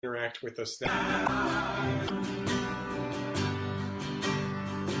interact with us now.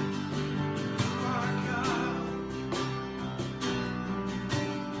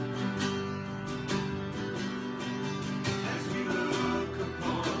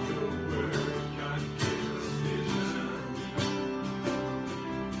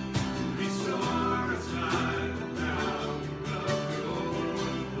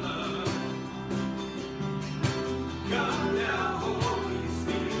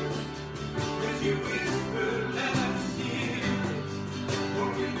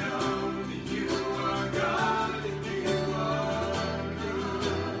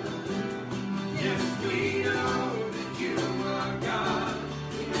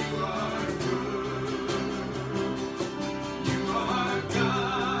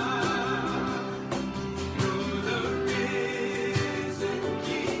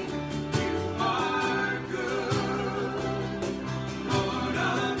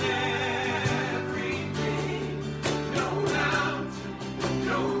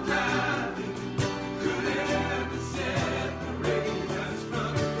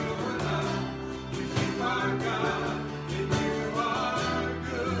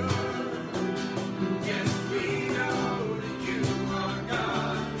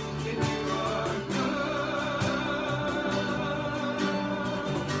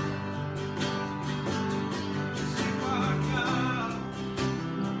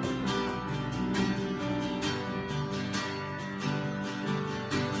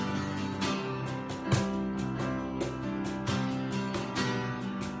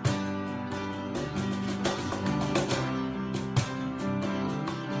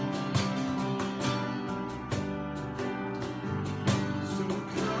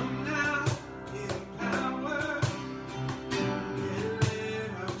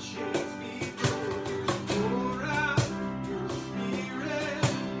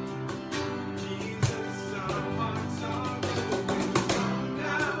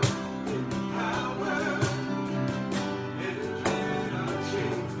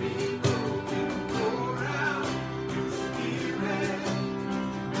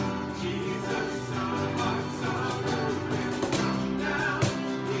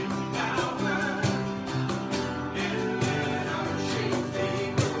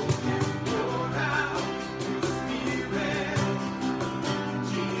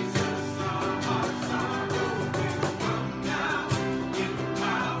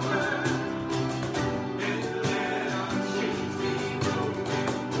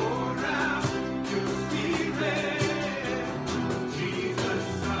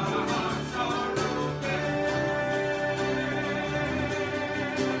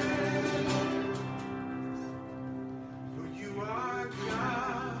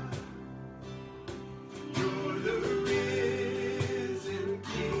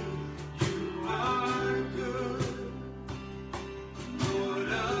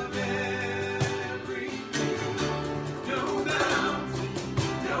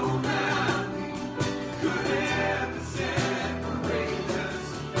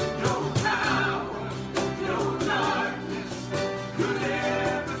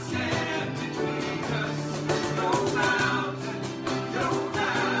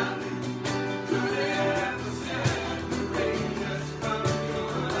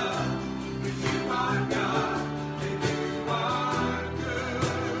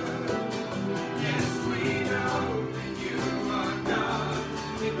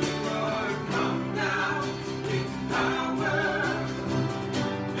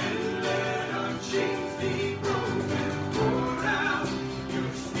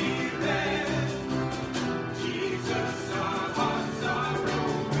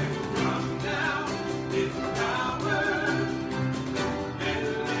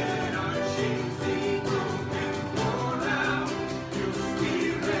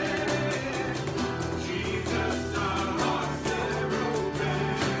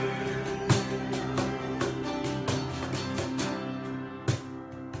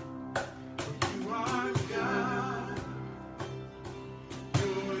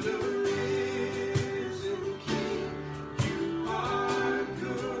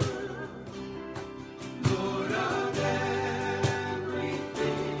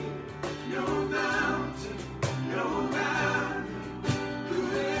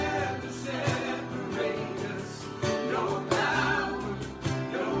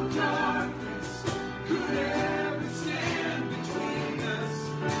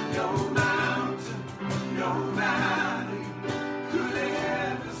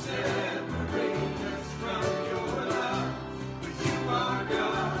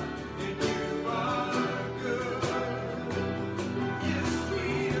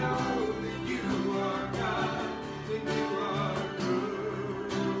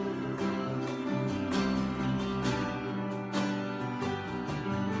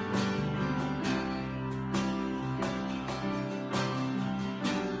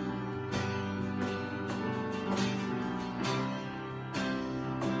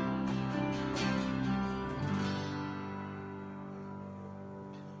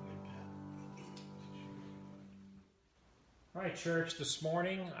 All right, church, this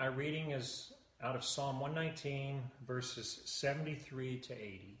morning our reading is out of Psalm 119, verses 73 to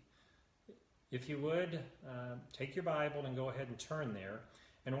 80. If you would, take your Bible and go ahead and turn there.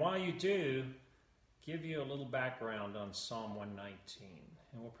 And while you do, give you a little background on Psalm 119.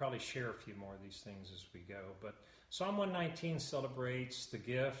 And we'll probably share a few more of these things as we go. But Psalm 119 celebrates the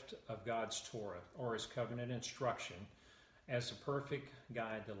gift of God's Torah, or His covenant instruction, as a perfect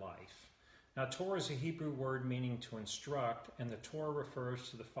guide to life. Now, Torah is a Hebrew word meaning to instruct, and the Torah refers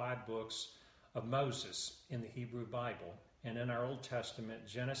to the 5 books of Moses in the Hebrew Bible, and in our Old Testament,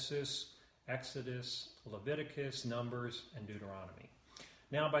 Genesis, Exodus, Leviticus, Numbers, and Deuteronomy.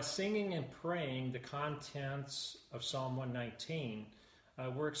 Now, by singing and praying the contents of Psalm 119,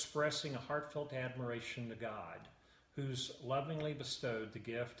 we're expressing a heartfelt admiration to God, who's lovingly bestowed the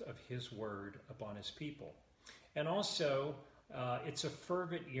gift of His word upon His people. And also, it's a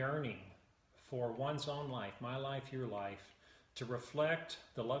fervent yearning for one's own life, my life, your life, to reflect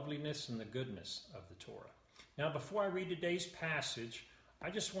the loveliness and the goodness of the Torah. Now, before I read today's passage,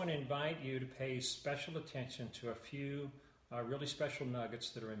 I just want to invite you to pay special attention to a few really special nuggets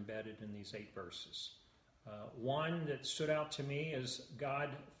that are embedded in these 8 verses. One that stood out to me is God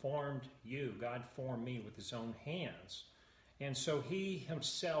formed you. God formed me with His own hands. And so He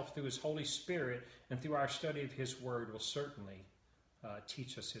Himself, through His Holy Spirit and through our study of His Word, will certainly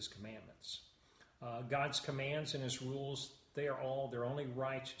teach us His commandments. God's commands and His rules, they're only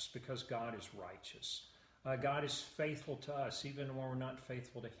righteous because God is righteous. God is faithful to us even when we're not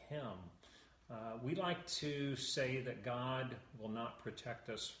faithful to Him. We like to say that God will not protect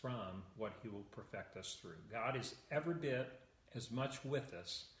us from what He will perfect us through. God is every bit as much with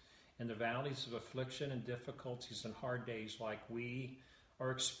us in the valleys of affliction and difficulties and hard days like we are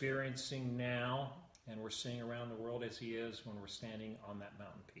experiencing now and we're seeing around the world as He is when we're standing on that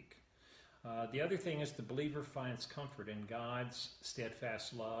mountain peak. The other thing is the believer finds comfort in God's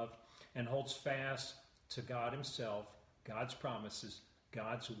steadfast love and holds fast to God Himself, God's promises,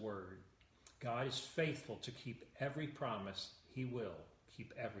 God's word. God is faithful to keep every promise. He will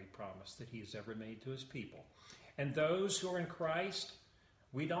keep every promise that He has ever made to His people. And those who are in Christ,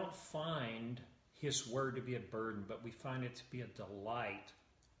 we don't find His word to be a burden, but we find it to be a delight.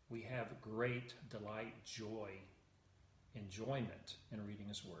 We have great delight, joy, enjoyment in reading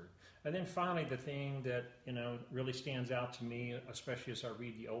His word. And then finally, the thing that really stands out to me, especially as I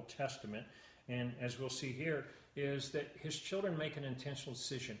read the Old Testament, and as we'll see here, is that His children make an intentional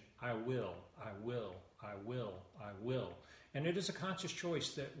decision. I will, I will, I will, I will. And it is a conscious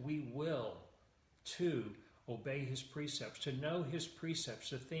choice that we will to obey His precepts, to know His precepts,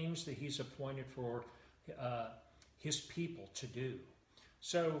 the things that He's appointed for His people to do.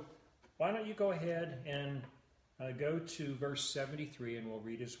 So why don't you go ahead and go to verse 73 and we'll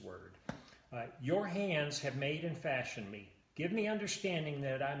read His word. Your hands have made and fashioned me. Give me understanding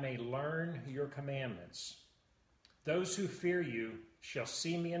that I may learn your commandments. Those who fear you shall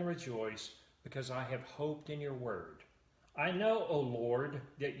see me and rejoice, because I have hoped in your word. I know, O Lord,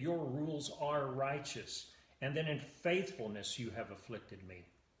 that your rules are righteous, and that in faithfulness you have afflicted me.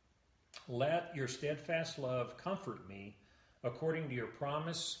 Let your steadfast love comfort me, according to your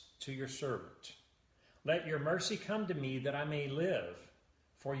promise to your servant. Let your mercy come to me that I may live,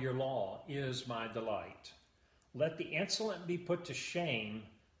 for your law is my delight. Let the insolent be put to shame,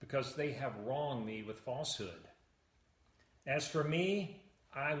 because they have wronged me with falsehood. As for me,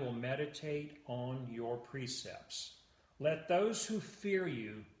 I will meditate on your precepts. Let those who fear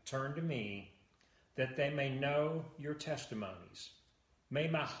you turn to me, that they may know your testimonies. May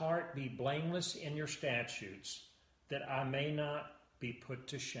my heart be blameless in your statutes, that I may not be put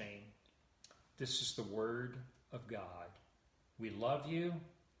to shame. This is the word of God. We love you.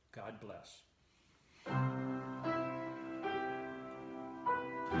 God bless.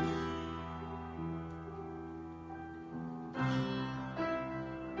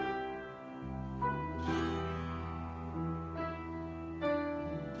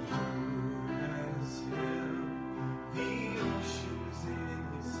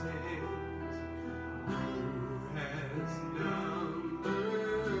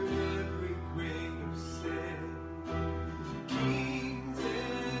 Kings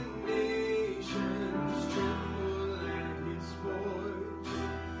and nations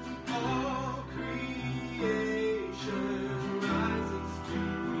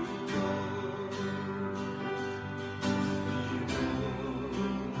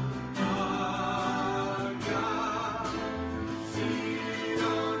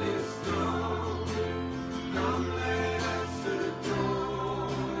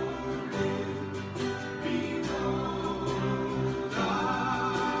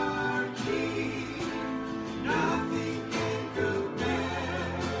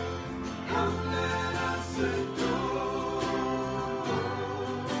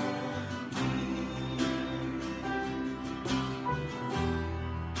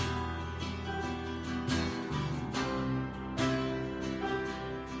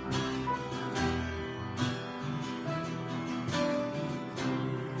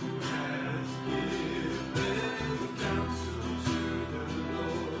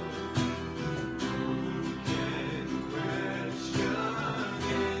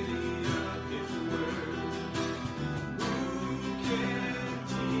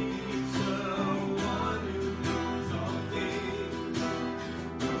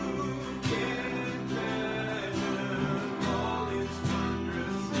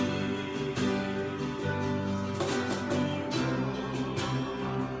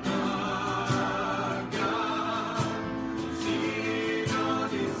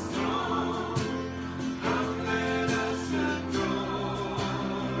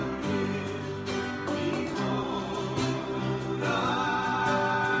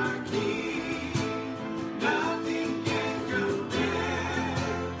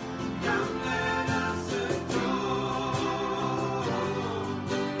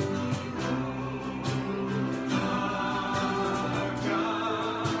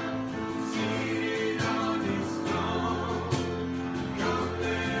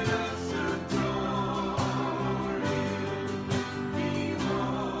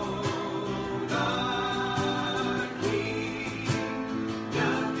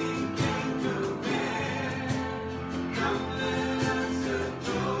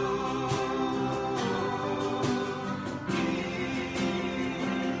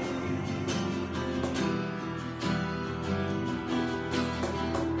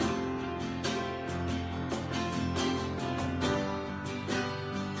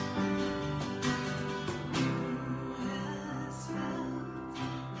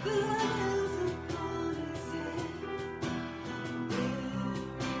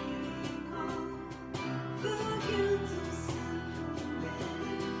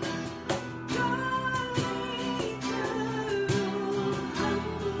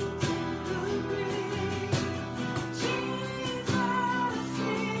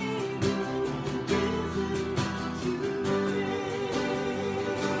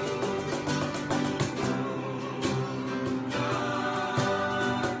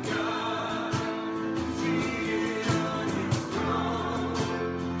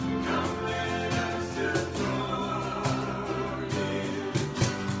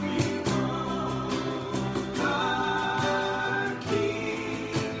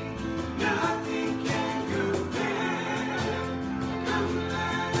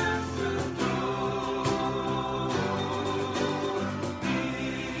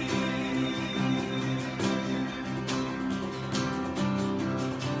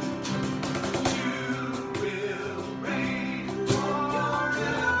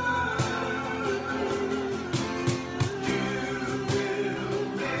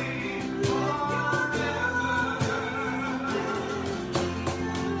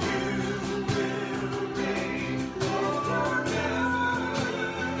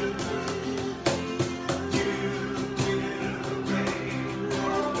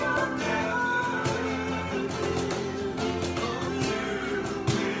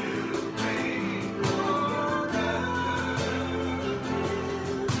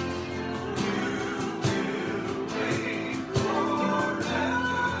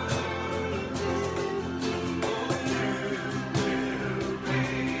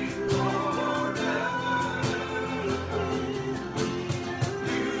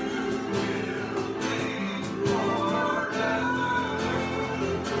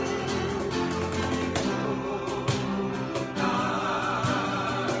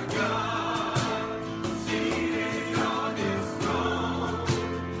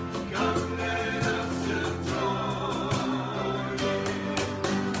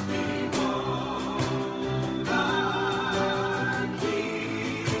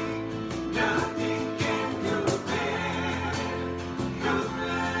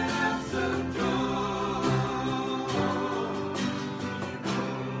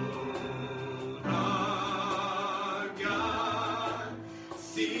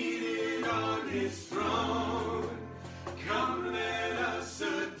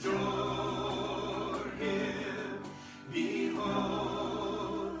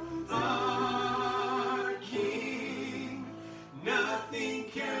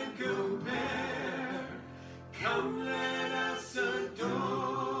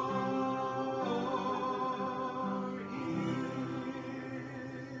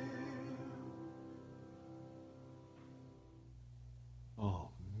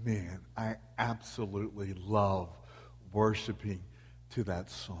Man, I absolutely love worshiping to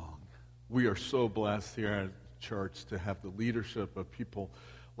that song. We are so blessed here at church to have the leadership of people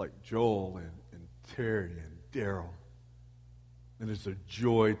like Joel and Terry and Daryl. And it's a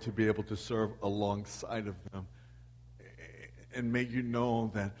joy to be able to serve alongside of them. And may you know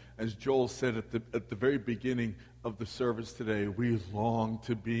that, as Joel said at the very beginning of the service today, we long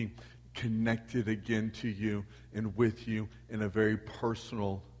to be connected again to you and with you in a very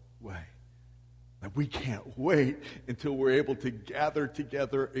personal way. That we can't wait until we're able to gather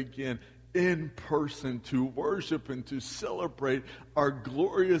together again in person to worship and to celebrate our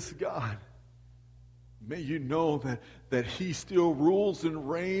glorious God. May you know that He still rules and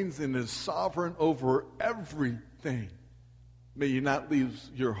reigns and is sovereign over everything. May you not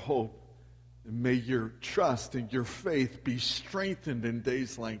lose your hope. And may your trust and your faith be strengthened in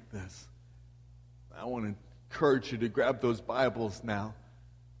days like this. I want to encourage you to grab those Bibles now.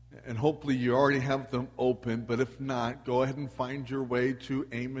 And hopefully you already have them open. But if not, go ahead and find your way to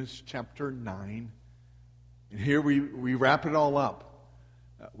Amos chapter 9. And here we wrap it all up.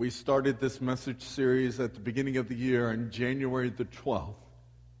 We started this message series at the beginning of the year on January the 12th.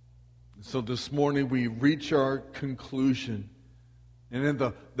 So this morning we reach our conclusion. And in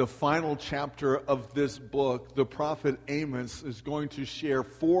the final chapter of this book, the prophet Amos is going to share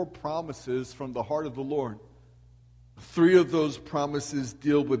 4 promises from the heart of the Lord. 3 of those promises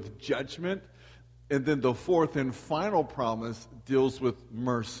deal with judgment, and then the 4th and final promise deals with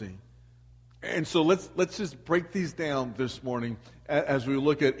mercy. And so let's just break these down this morning as we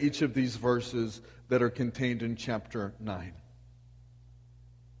look at each of these verses that are contained in chapter 9.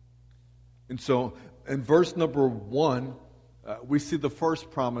 And so in verse number 1, we see the first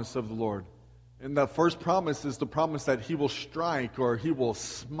promise of the Lord. And that first promise is the promise that He will strike or He will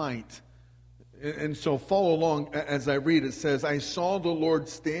smite. And so follow along as I read. It says, I saw the Lord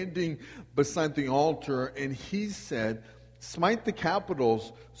standing beside the altar, and he said, smite the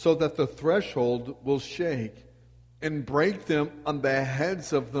capitals so that the threshold will shake, and break them on the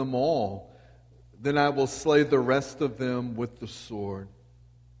heads of them all. Then I will slay the rest of them with the sword.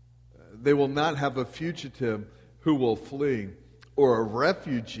 They will not have a fugitive who will flee, or a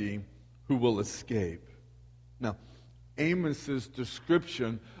refugee who will escape. Now, Amos's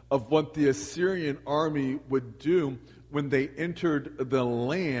description of what the Assyrian army would do when they entered the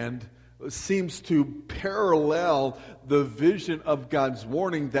land seems to parallel the vision of God's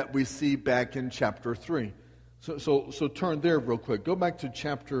warning that we see back in chapter 3. So turn there real quick. Go back to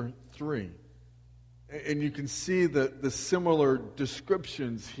chapter 3. And you can see the similar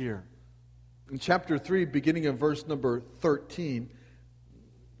descriptions here. In chapter 3, beginning in verse number 13,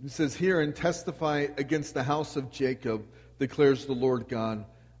 it says, hear and testify against the house of Jacob, declares the Lord God,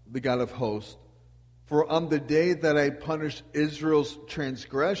 the God of hosts. For on the day that I punish Israel's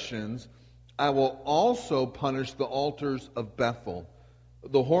transgressions, I will also punish the altars of Bethel.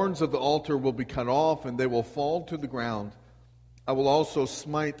 The horns of the altar will be cut off, and they will fall to the ground. I will also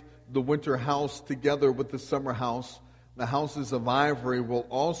smite the winter house together with the summer house. The houses of ivory will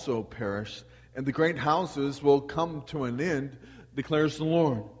also perish, and the great houses will come to an end, declares the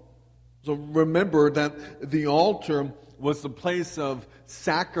Lord. So remember that the altar was the place of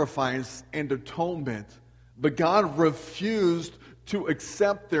sacrifice and atonement. But God refused to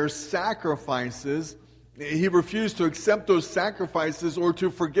accept their sacrifices. He refused to accept those sacrifices or to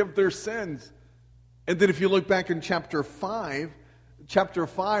forgive their sins. And then if you look back in chapter 5,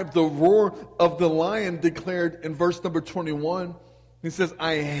 the roar of the lion declared in verse number 21, he says,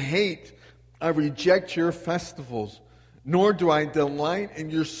 I reject your festivals, nor do I delight in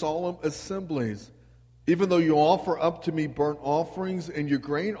your solemn assemblies. Even though you offer up to me burnt offerings and your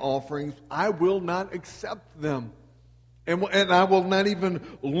grain offerings, I will not accept them. And I will not even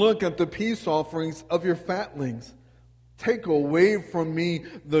look at the peace offerings of your fatlings. Take away from me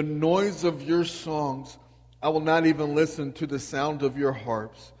the noise of your songs. I will not even listen to the sound of your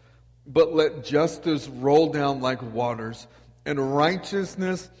harps. But let justice roll down like waters, and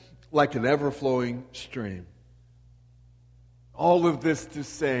righteousness like an ever-flowing stream. All of this to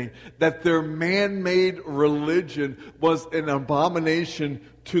say that their man-made religion was an abomination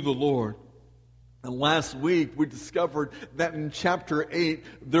to the Lord. And last week we discovered that in chapter 8,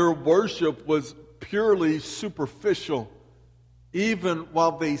 their worship was purely superficial. Even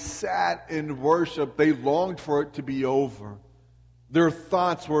while they sat in worship, they longed for it to be over. Their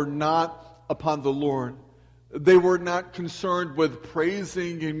thoughts were not upon the Lord. They were not concerned with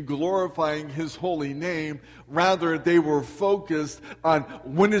praising and glorifying His holy name. Rather, they were focused on,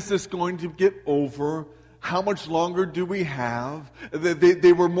 when is this going to get over? How much longer do we have?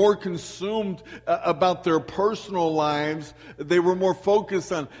 They were more consumed about their personal lives. They were more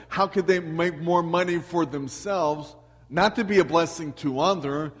focused on how could they make more money for themselves, not to be a blessing to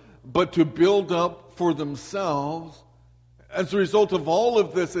others, but to build up for themselves. As a result of all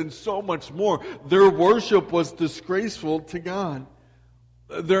of this and so much more, their worship was disgraceful to God.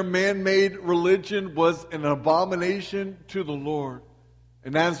 Their man-made religion was an abomination to the Lord.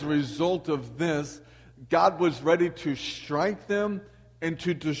 And as a result of this, God was ready to strike them and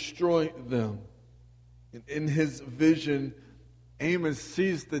to destroy them. In his vision, Amos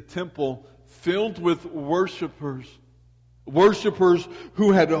sees the temple filled with worshipers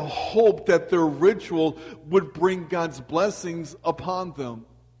who had a hope that their ritual would bring God's blessings upon them.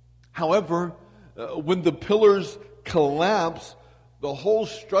 However, when the pillars collapse, the whole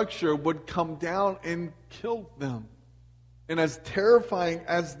structure would come down and kill them. And as terrifying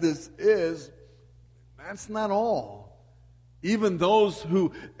as this is, that's not all. Even those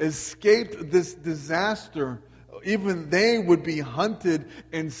who escaped this disaster, even they would be hunted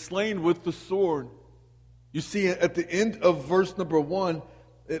and slain with the sword. You see, at the end of verse number 1,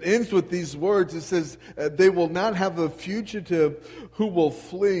 it ends with these words. It says, they will not have a fugitive who will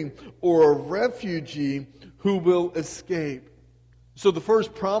flee, or a refugee who will escape. So the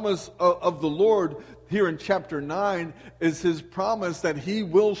first promise of the Lord here in chapter 9 is His promise that He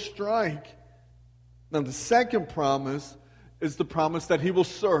will strike. Now the second promise is the promise that He will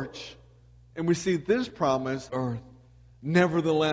search. And we see this promise, earth. Nevertheless,